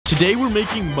Today we're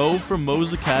making Mo from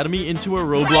Mo's Academy into a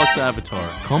Roblox avatar.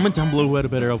 Comment down below who had a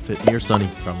better outfit, me or Sunny.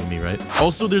 Probably me, right?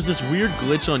 Also, there's this weird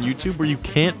glitch on YouTube where you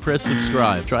can't press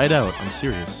subscribe. Try it out, I'm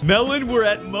serious. Melon, we're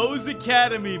at Mo's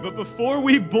Academy, but before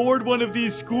we board one of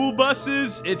these school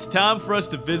buses, it's time for us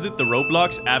to visit the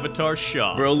Roblox avatar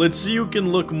shop. Bro, let's see who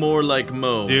can look more like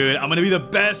Mo. Dude, I'm gonna be the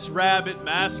best rabbit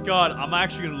mascot. I'm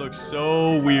actually gonna look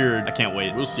so weird. I can't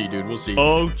wait. We'll see, dude, we'll see.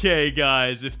 Okay,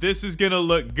 guys, if this is gonna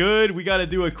look good, we gotta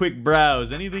do a quick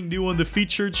browse. Anything new on the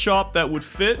featured shop that would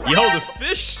fit? Yo, the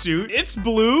fish suit, it's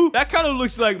blue. That kind of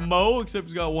looks like Mo, except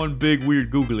it's got one big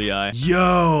weird googly eye.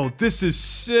 Yo, this is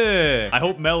sick. I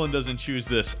hope Melon doesn't choose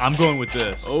this. I'm going with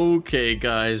this. Okay,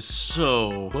 guys,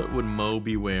 so what would Mo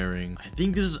be wearing? I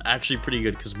think this is actually pretty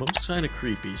good because Mo's kind of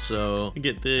creepy, so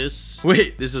get this.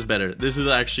 Wait, this is better. This is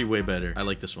actually way better. I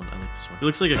like this one. I like this one. It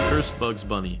looks like a cursed Bugs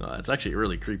Bunny. It's actually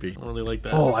really creepy. I don't really like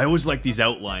that. Oh, I always like these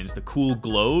outlines. The cool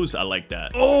glows. I like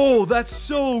that. Oh, that's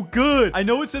so good. I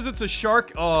know it says it's a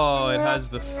shark. Oh, it has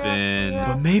the fin.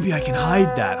 But maybe I can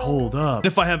hide that. Hold up.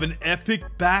 If I have an epic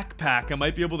backpack, I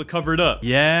might be able to cover it up.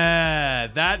 Yeah,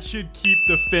 that should keep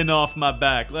the fin off my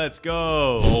back. Let's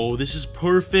go. Oh, this is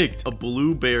perfect. A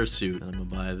blue bear suit. I'm gonna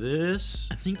buy this.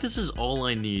 I think this is all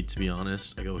I need, to be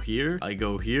honest. I go here. I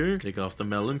go here. Take off the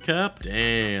melon cap.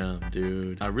 Damn,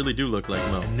 dude. I really do look like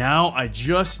Mo. And now I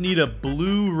just need a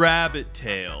blue rabbit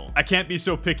tail. I can't be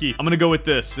so picky. I'm gonna go with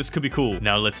this. This could be cool.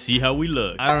 Now let's see how we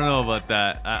look. I don't know about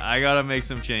that. I gotta make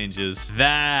some changes.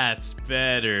 That's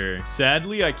better.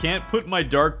 Sadly, I can't put my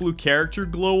dark blue character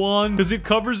glow on because it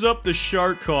covers up the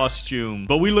shark costume.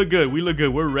 But we look good. We look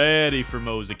good. We're ready for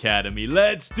Mo's Academy.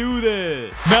 Let's do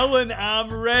this. Melon,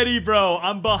 I'm ready, bro.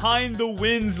 I'm behind the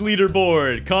wins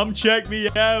leaderboard. Come check me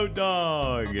out,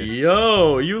 dog.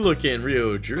 Yo, you looking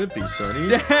real drippy, sonny.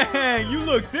 Dang, you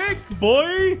look thick,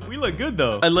 boy. We look good,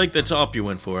 though. I like the top you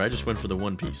went for. I just went for the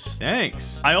one piece.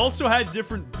 Thanks. I also had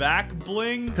different back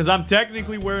bling because I'm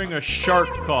technically wearing a shark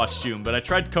costume, but I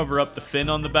tried to cover up the fin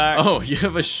on the back. Oh, you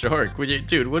have a shark.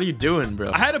 Dude, what are you doing,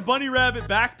 bro? I had a bunny rabbit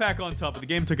backpack on top, but the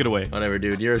game took it away. Whatever,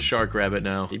 dude. You're a shark rabbit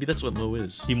now. Maybe that's what Mo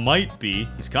is. He might be.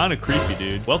 He's kind of creepy,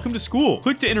 dude. Welcome to school.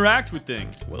 Click to interact with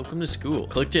things. Welcome to school.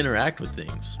 Click to interact with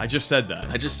things. I just said that.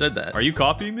 I just said that. Are you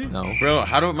copying me? No. Bro,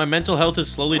 my mental health is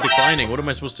slowly declining. What am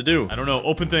I supposed to do? I don't know.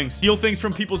 Open things. Steal things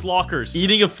from people's lockers.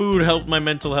 Eating a food helped my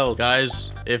mental health.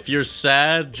 Guys, if you're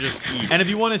sad, just eat. And if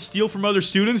you want to steal from other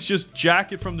students, just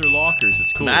jack it from their lockers.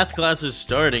 It's cool. Math class is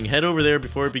starting. Head over there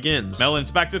before it begins. Melon,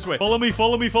 it's back this way. Follow me,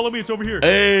 follow me, follow me. It's over here.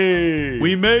 Hey!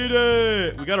 We made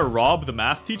it! We gotta rob the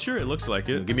math teacher? It looks like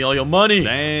it. Give me all your money.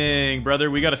 Dang,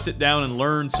 brother. We gotta sit down and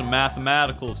learn some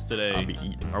mathematicals today. I'll be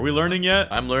eating. Are we learning yet?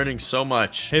 I'm learning so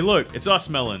much. Hey, look. It's us,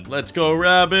 Melon. Let's go,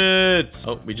 rabbits.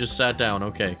 Oh, we just sat down.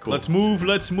 Okay, cool. Let's move.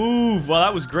 Let's move. Well,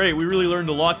 that was great. We really learned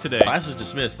a lot today. Class is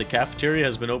dismissed. The cafeteria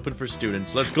has been open for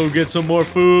students. Let's go get some more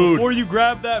food. Before you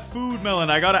grab that food, Melon,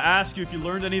 I gotta ask you if you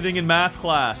learned anything in math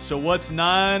class. So what's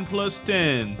 9 plus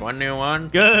 10? 21.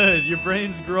 Good. Your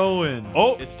brain's growing.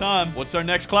 Oh, it's time. What's our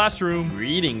next classroom?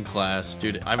 Reading class.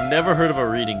 Dude, I've never heard of a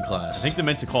reading class. I think they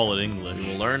meant to call it English. We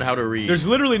will learn how to read. There's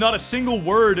literally not a single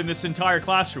word in this entire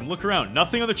classroom. Look around.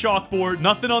 Nothing on the chalkboard.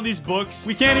 Nothing on these books.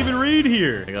 We can't even read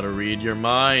here. I gotta read your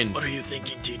mind. What are you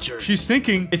thinking, teacher? She's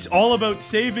thinking it's all about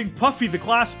saving Puffy, the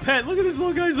class pet. Look at this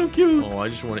little guy, so cute. Oh, I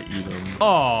just want to eat him.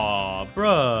 Aw,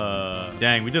 bruh.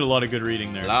 Dang, we did a lot of good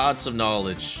reading there. Lots of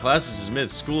knowledge. Class is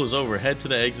dismissed. School is over. Head to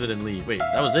the exit and leave. Wait,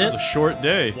 that was it? It was a short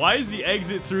day. Why is the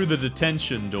exit through the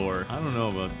detention door? I don't know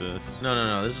about this.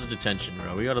 No. This is detention,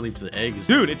 bro. We gotta leave to the exit.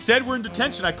 Dude, it said we're in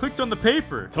detention. I clicked on the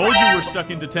paper. Told you we're stuck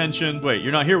in detention. Wait,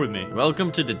 you're not here with me.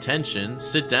 Welcome to detention.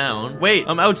 Sit down. Wait,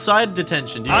 I'm outside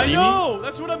detention. Do you see me? I know.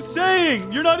 That's what I'm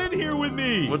saying. You're not in here with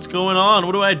me. What's going on?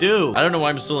 What do I do? I don't know why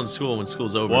I'm still in school when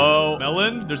school's over. Whoa,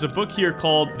 Melon, there's a book here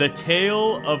called The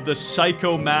Tale of the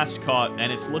Psycho Mascot,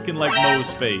 and it's looking like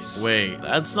Mo's face. Wait,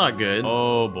 that's not good.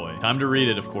 Oh, boy. Time to read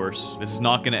it, of course. This is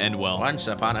not gonna end well. Once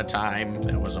upon a time,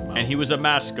 there was a Mo. And he was a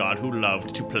mascot who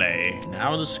loved to play.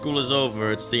 Now the school is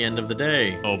over. It's the end of the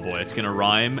day. Oh, boy. It's gonna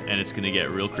rhyme, and it's gonna get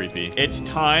real creepy. It's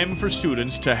time for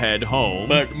students to head home.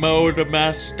 But Mo the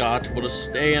mascot will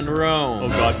stay and roam. Oh,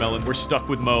 God, Melon. We're stuck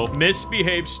with Mo.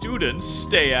 Misbehaved students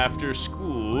stay after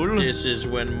school. This is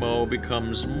when Mo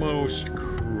becomes most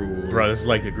cruel. bro, this is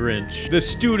like the Grinch. The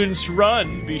students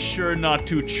run. Be sure not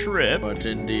to trip. But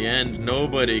in the end,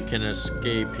 nobody can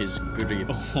escape his grip.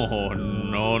 Oh,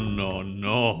 no, no,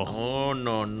 no. Oh,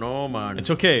 no, man. It's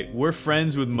okay. We're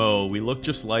friends with Mo. We look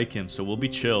just like him, so we'll be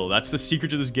chill. That's the secret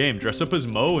to this game. Dress up as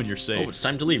Mo and you're safe. Oh, it's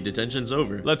time to leave. Detention's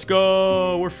over. Let's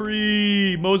go. We're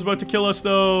free. Mo's about to kill us,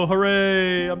 though.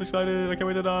 Hooray. I'm excited. I can't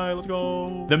wait to die. Let's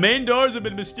go. The main doors have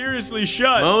been mysteriously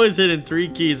shut. Mo has hidden 3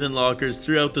 keys in lockers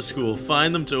throughout the school.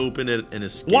 Find them to open it and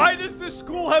escape. Why does the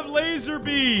school have laser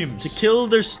beams? To kill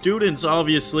their students,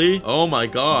 obviously. Oh my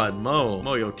god, Mo.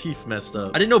 Mo, your teeth messed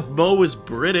up. I didn't know Mo was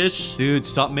British. Dude,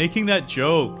 stop making that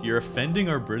joke. You're offending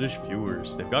our British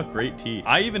viewers. They've got great teeth.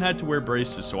 I even had to wear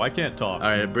braces, so I can't talk.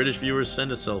 Alright, British viewers,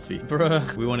 send a selfie.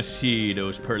 Bruh, we want to see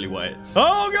those pearly whites.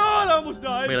 Oh god, I almost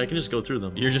died. Wait, I can just go through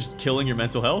them. You're just killing your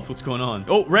mental health? What's going on?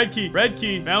 Oh, red key. Red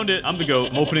key. Found it. I'm the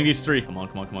goat. I'm opening these 3. Come on,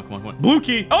 come on, come on, come on, come on. Blue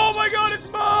key. Oh my god, it's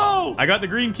Mo! I got the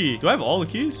green key. Do I have all the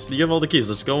keys? You have all the keys.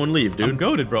 Let's go and leave, dude. I'm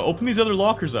goated, bro. Open these other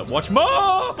lockers up. Watch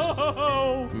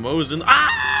Mo! Mo's in.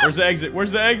 Ah! Where's the exit?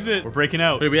 Where's the exit? We're breaking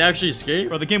out. Did we actually escape?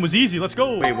 Bro, the game was easy. Let's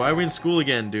go. Wait, why are we in school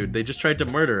again, dude? They just tried to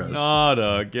murder us. Not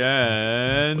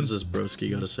again. What's this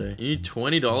broski gotta say? You need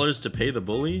 $20 to pay the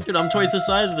bully? Dude, I'm twice the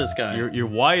size of this guy. You're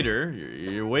wider.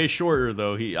 You're way shorter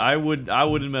though. I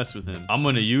wouldn't mess with him. I'm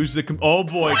gonna use the oh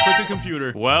boy, click the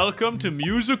computer. Welcome to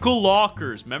musical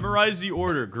lockers. Memorize the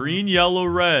order. Green, yellow,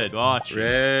 red. Gotcha.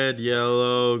 Red,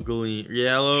 yellow, green.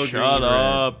 Yellow, Shut green,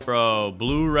 up, bro.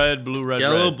 Blue, red,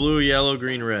 yellow, red. blue, yellow,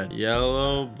 green, red.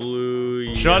 Yellow,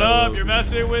 blue, Shut yellow, up, you're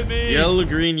messing with me. Yellow,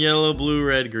 green, yellow, blue,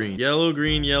 red, green. Yellow,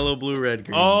 green, yellow, blue, red,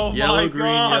 green. Oh yellow, my green,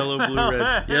 God. yellow, blue,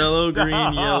 red. Yellow, Stop.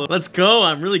 green, yellow. Let's go.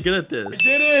 I'm really good at this. I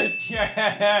did it.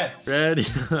 Yes. Red,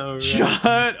 yellow, red.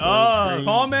 Shut up. green.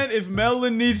 Comment if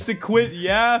Melon needs to quit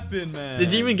yapping, man.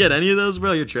 Did you even get any of those,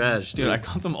 bro? You're trash, Dude, I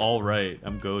got them all right.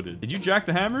 I'm goated. Did you jack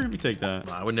the hammer? Let me take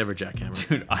that. I would never jackhammer.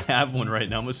 Dude, I have one right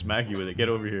now. I'm gonna smack you with it. Get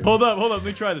over here. Hold up. Let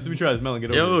me try this. Melon,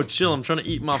 get over Yo, here. chill. I'm trying to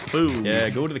eat my food. Yeah,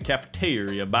 go to the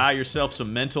cafeteria. Buy yourself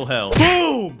some mental health.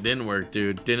 Boom! Didn't work,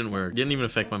 dude. Didn't work. Didn't even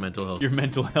affect my mental health. Your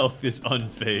mental health is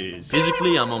unfazed.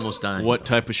 Physically, I'm almost dying. What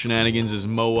type of shenanigans is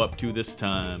Mo up to this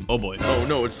time? Oh boy. Oh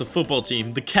no, it's the football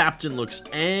team. The captain looks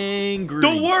angry.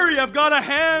 Don't worry, I've got a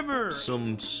hammer.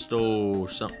 Some stole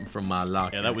something from my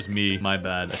locker. Yeah, that was me. My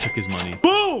bad. I took his money.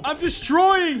 Boom! I'm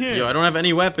destroying him. Yo, I don't have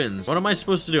any weapons. What am I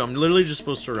supposed to do? I'm literally just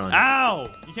supposed to run. Ow!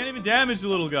 You can't even damage the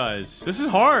little guys. This is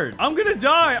hard. I'm gonna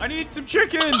die. I need some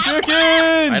chicken. Chicken!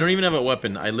 I don't even have a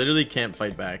weapon. I literally can't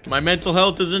fight back. My mental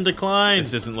health is in decline.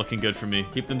 This isn't looking good for me.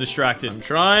 Keep them distracted. I'm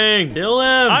trying. Kill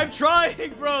him. I'm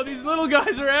trying, bro. These little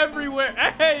guys are everywhere.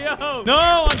 Hey, yo.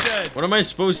 No, I'm dead. What am I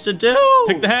supposed to do?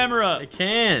 Pick the hammer up. I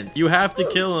can't. You have to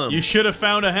kill him. You should have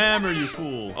found a hammer, you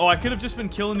fool. Oh, I could have just been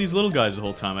killing these little guys the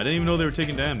whole time. I didn't even know they were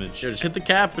taking damage. Yo, just hit the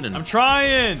captain. I'm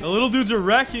trying. The little dudes are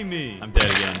wrecking me. I'm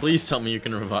dead again. Please tell me you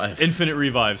can revive. Infinite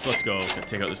revives. Let's go. Gotta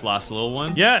take out this last little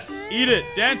one. Yes. Eat it.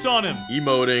 Dance on him.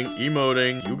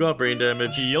 Emoting. You got brain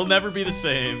damage. You'll never be the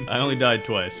same. I only died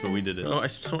twice, but we did it. Oh, I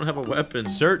still don't have a weapon.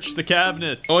 Search the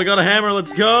cabinets. Oh, I got a hammer.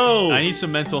 Let's go. I need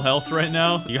some mental health right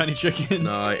now. You got any chicken?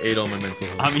 No, I ate all my mental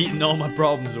health. I'm eating all my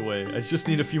problems away. I just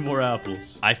need a few more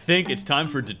apples. I think it's time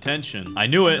for detention. I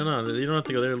knew it. No, you don't have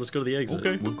to go there. Let's go to the exit.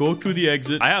 Okay, we'll go to the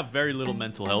exit. I have very little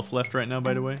mental health left right now,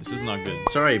 by the way. This is not good.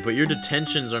 Sorry, but your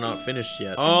detentions are not finished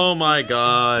yet. Oh my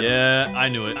god. Yeah, I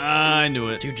knew it. I knew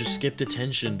it. Dude, just skip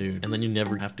detention, dude. And then you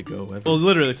never have to go ever. Well,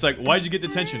 literally, it's like, why'd you get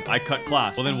detention? I cut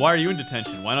class. Well, then why are you in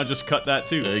detention? Why not just cut that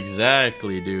too?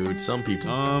 Exactly, dude. Some people.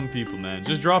 Some people, man.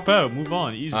 Just drop out. Move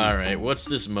on. Easy. Alright, what's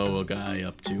this Moa guy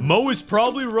up to? Mo is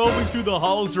probably roaming through the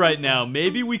halls right now.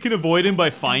 Maybe we can avoid him by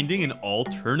finding an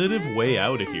alternative way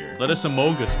out of here. Let us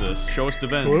Amogus this. Show us the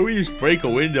vent. Why don't we just break a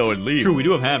window and leave? True, we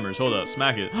do have hammers. Hold up.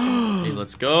 Smack it. Hey,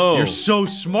 let's go. You're so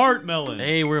smart, Melon.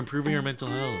 Hey, we're improving our mental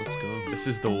health. Let's go. This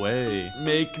is the way.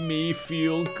 Make me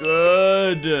feel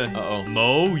good. Uh-oh.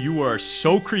 Mo, you are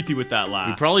so creepy with that laugh.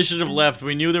 We probably should have left.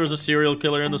 We knew there was a serial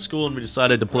killer in the school and we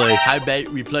decided to play. How about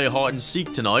we play hide and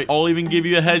seek tonight? I'll even give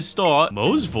you a head start.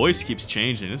 Mo's voice keeps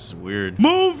changing. This is weird.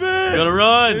 Move it! Gotta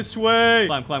run. This way.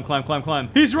 Climb, climb, climb, climb, climb.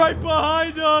 He's right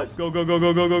behind us. Go, go, go,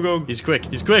 go, go, go, go. He's quick.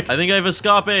 He's quick. I think I have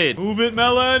escape aid. Move it,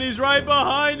 Melon. He's right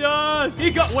behind us.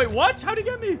 He got... Wait, what? How'd he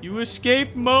get me? You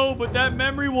escaped, Mo, but that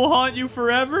memory will haunt you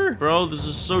forever. here? Bro, this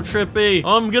is so trippy.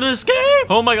 I'm gonna escape.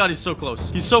 Oh my god, he's so close.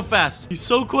 He's so fast. He's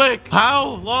so quick. How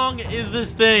long is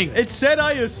this thing? It said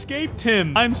I escaped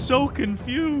him. I'm so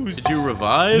confused. Did you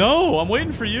revive? No, I'm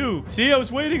waiting for you. See, I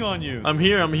was waiting on you. I'm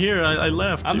here. I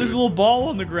left. I'm dude. this little ball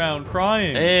on the ground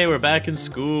crying. Hey, we're back in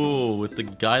school with the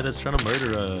guy that's trying to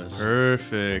murder us.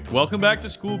 Perfect. Welcome back to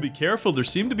school. Be careful. There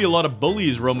seem to be a lot of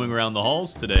bullies roaming around the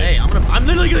halls today. Hey, I'm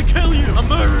literally gonna kill you. I'm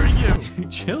murdering you.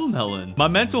 Chill, Melon. My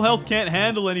mental health can't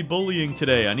handle any bullying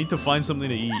today. I need to find something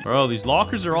to eat. Bro, these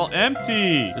lockers are all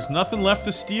empty. There's nothing left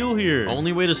to steal here.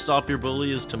 Only way to stop your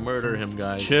bully is to murder him,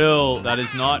 guys. Chill. That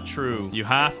is not true. You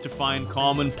have to find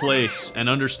commonplace and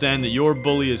understand that your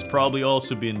bully is probably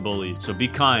also being bullied. So be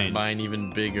kind. By an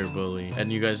even bigger bully.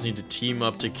 And you guys need to team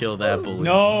up to kill that bully.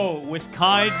 No, with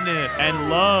kindness and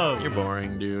love. You're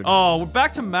boring, dude. Oh, we're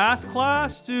back to math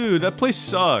class? Dude, that place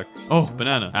sucked. Oh,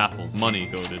 banana, apple, money,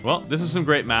 goated. Well, this is some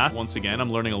great math. Once again,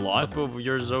 I'm learning a lot. Flip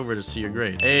yours over to see your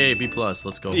grade. Hey, B+,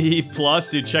 let's go. D+,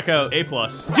 dude, check out A+.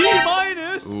 D-.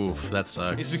 Oof, that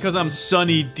sucks. It's because I'm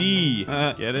Sunny D.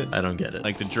 Get it? I don't get it.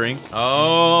 Like the drink?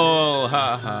 Oh,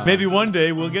 haha. Maybe one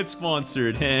day we'll get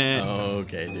sponsored.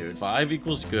 Okay, dude. 5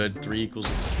 equals good, 3 equals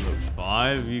explode.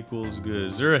 5 equals good.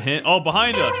 Is there a hint? Oh,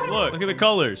 behind us. Look at the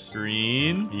colors.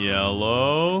 Green,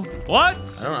 yellow. What?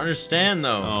 I don't understand,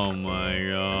 though. Oh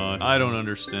my god. I don't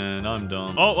understand. I'm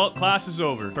dumb. Oh, well, class is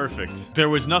over. Perfect. There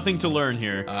was nothing to learn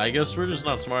here. I guess we're just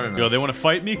not smart enough. Yo, they want to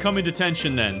fight me? Come in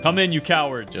detention then. Come in, you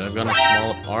cowards. Dude, I've got a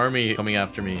small army coming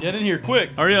after me. Get in here, quick.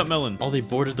 Hurry up, Melon. Oh, they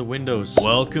boarded the windows.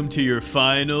 Welcome to your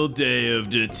final day of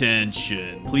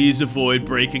detention. Please avoid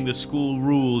breaking the school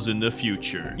rules in the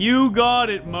future. You got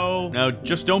it, Mo. Now,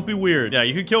 just don't be weird. Yeah,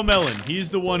 you can kill Melon.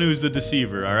 He's the one who's the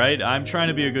deceiver, all right? I'm trying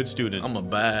to be a good student. I'm a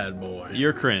bad boy.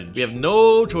 You're cringe. We have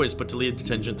no choice but to leave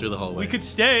detention through the hallway. We could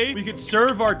stay. We could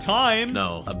serve our time.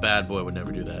 No, a bad boy would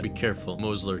never do that. Be careful.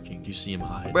 Mo's lurking. You see him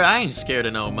hide. Bruh, I ain't scared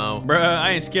of no Mo. Bruh,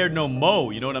 I ain't scared no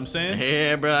Mo. You know what I'm saying?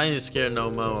 Yeah, bruh, I ain't scared of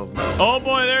no Mo. Oh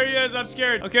boy, there he is. I'm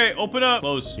scared. Okay, open up.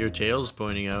 Close. Your tail's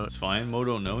pointing out. It's fine. Mo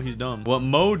don't know. He's dumb. What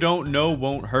Mo don't know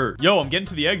won't hurt. Yo, I'm getting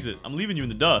to the exit. I'm leaving you in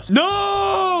the dust.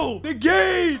 No! The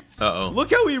gates! Uh-oh.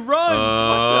 Look how he runs.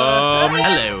 What the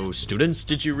heck? Hello, students.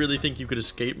 Did you really think you could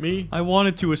escape me? I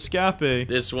wanted to escape.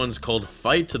 This one's called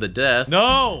Fight to the Death.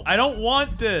 No, I don't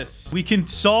want this. We can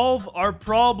solve our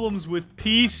problems with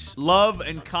peace, love,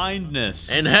 and kindness.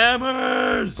 And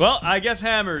hammers! Well, I guess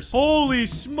hammers. Holy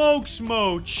smokes,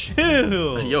 Mo.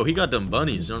 Chill. Yo, he got them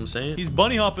bunnies, you know what I'm saying? He's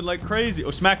bunny hopping like crazy.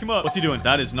 Oh, smack him up. What's he doing?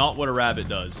 That is not what a rabbit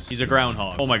does. He's a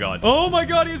groundhog. Oh my god. Oh my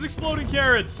god, he has exploding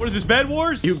carrots. What is this, Bed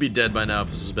Wars? You'd be dead by now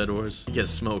if this was Bed Wars. You get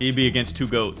smoked. He'd be against 2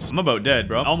 goats. I'm about dead,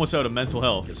 bro. Almost out of mental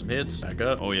health. Get some hits. Back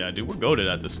up. Oh yeah, dude, we're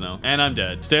goated at this now. And I'm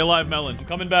dead. Stay alive, Melon. I'm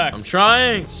coming back. I'm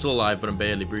trying. Still alive, but I'm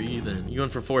barely breathing. You going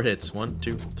for 4 hits. 1,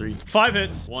 2, 3. 5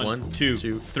 hits. 1, One, 2,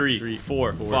 two, 3,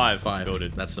 4, 5.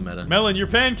 Goated. That's the meta. Melon, you're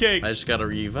pancake. I just gotta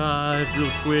revive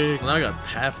real quick. Now I got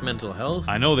half mental health.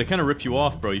 I know, they kind of rip you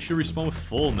off, bro. You should respawn with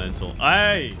full mental.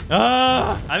 Aye.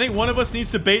 I think one of us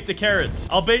needs to bait the carrots.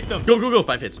 I'll bait them. Go, go, go.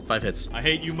 5 hits. 5 hits. I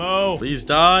hate you, Mo. Please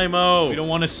die, Mo. We don't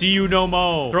want to see you no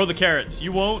Mo. Throw the carrots.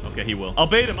 You won't? Okay, he will. I'll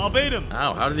bait him. I'll bait him.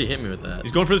 Ow, how did he hit me with that?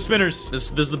 He's going for the spinners.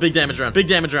 This is the big damage round. Big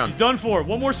damage round. He's done for.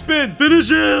 One more spin. Finish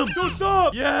him. Go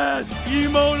stop. Yes.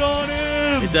 Emote on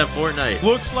him. Hit that Fortnite.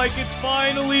 Looks like it's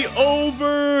finally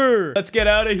over. Let's get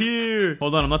out of here.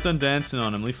 Hold on. I'm not done dancing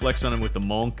on him. Let me flex on him with the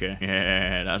monkey.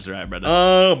 Yeah, that's right, brother.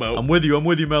 Oh, Mo. I'm with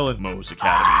you, Melon. Mo's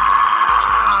Academy.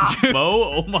 Mo?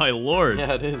 Oh my lord.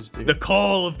 Yeah, it is, dude. The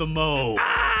call of the Mo.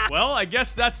 Well, I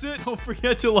guess that's it. Don't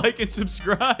forget to like and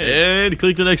subscribe. And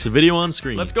click the next video on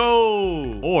screen. Let's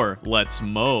go. Or let's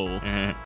Mo.